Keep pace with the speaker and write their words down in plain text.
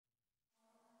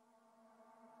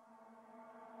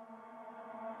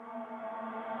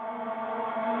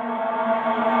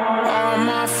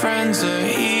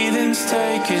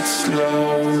take it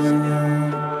slow.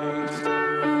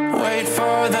 Wait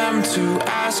for them to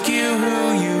ask you who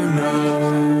you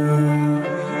know.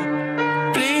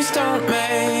 Please don't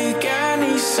make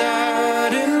any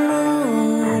sudden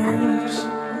moves.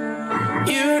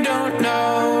 You don't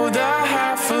know the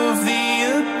half of the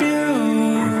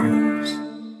abuse.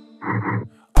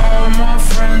 All my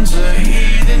friends are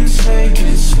heathens, take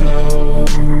it slow.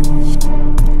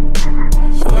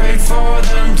 Wait for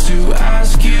them to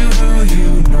ask you who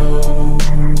you know.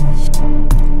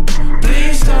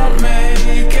 Please don't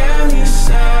make any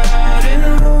sudden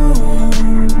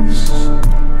moves.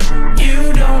 You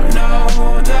don't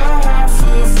know the half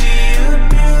of the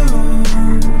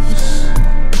abuse.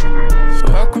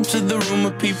 Welcome to the room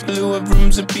of people who have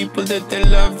rooms of people that they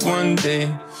love one day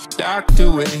docked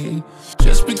away.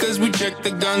 Just because we check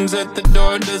the guns at the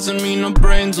door doesn't mean our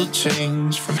brains will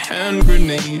change from hand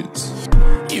grenades.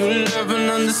 You love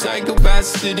another psychopath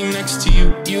sitting next to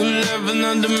you. You love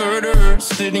another murderer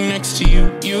sitting next to you.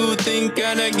 You think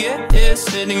I'd get here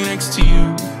sitting next to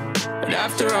you. But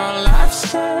after all I've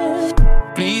said,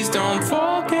 please don't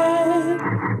forget.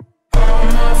 All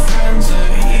my friends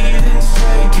are heathens,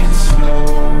 take it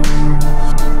slow.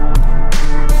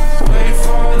 Wait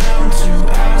for them to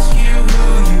ask you who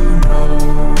you know.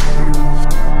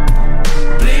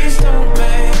 Please don't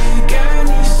make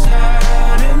any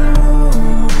sudden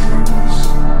moves.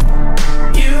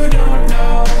 You don't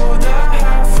know the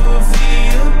half of the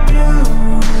abuse.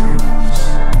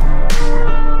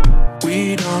 We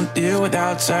don't deal with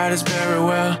outsiders very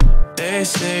well. They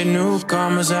say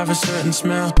newcomers have a certain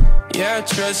smell. Yeah,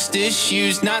 trust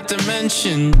issues not to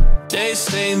mention. They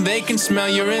say they can smell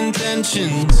your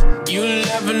intentions. You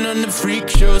laughing on the freak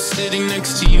show sitting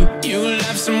next to you. You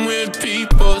laugh some weird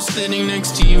people sitting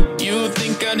next to you. You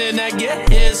think how did I get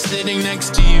here sitting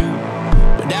next to you.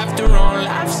 But after all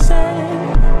I've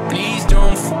said, please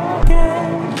don't forget.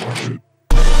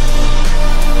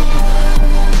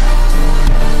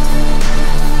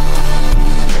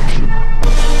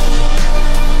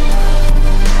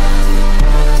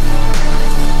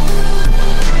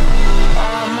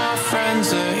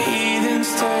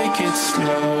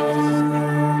 Slow.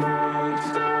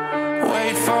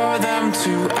 Wait for them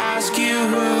to ask you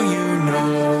who you know.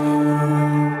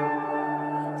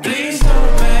 Please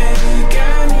don't make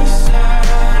any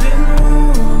sudden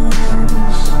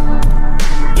moves.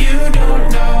 You don't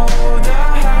know the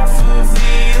half of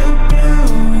the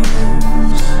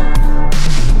abuse.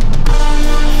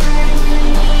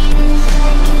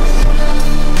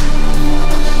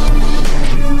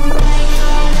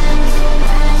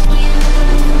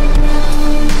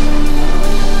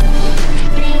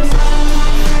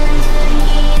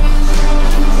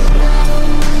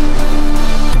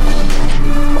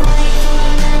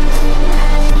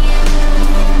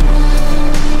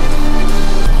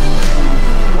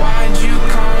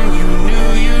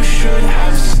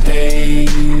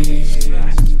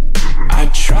 I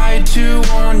tried to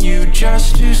warn you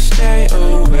just to stay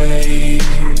away,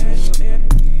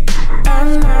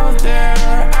 and now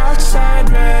they're outside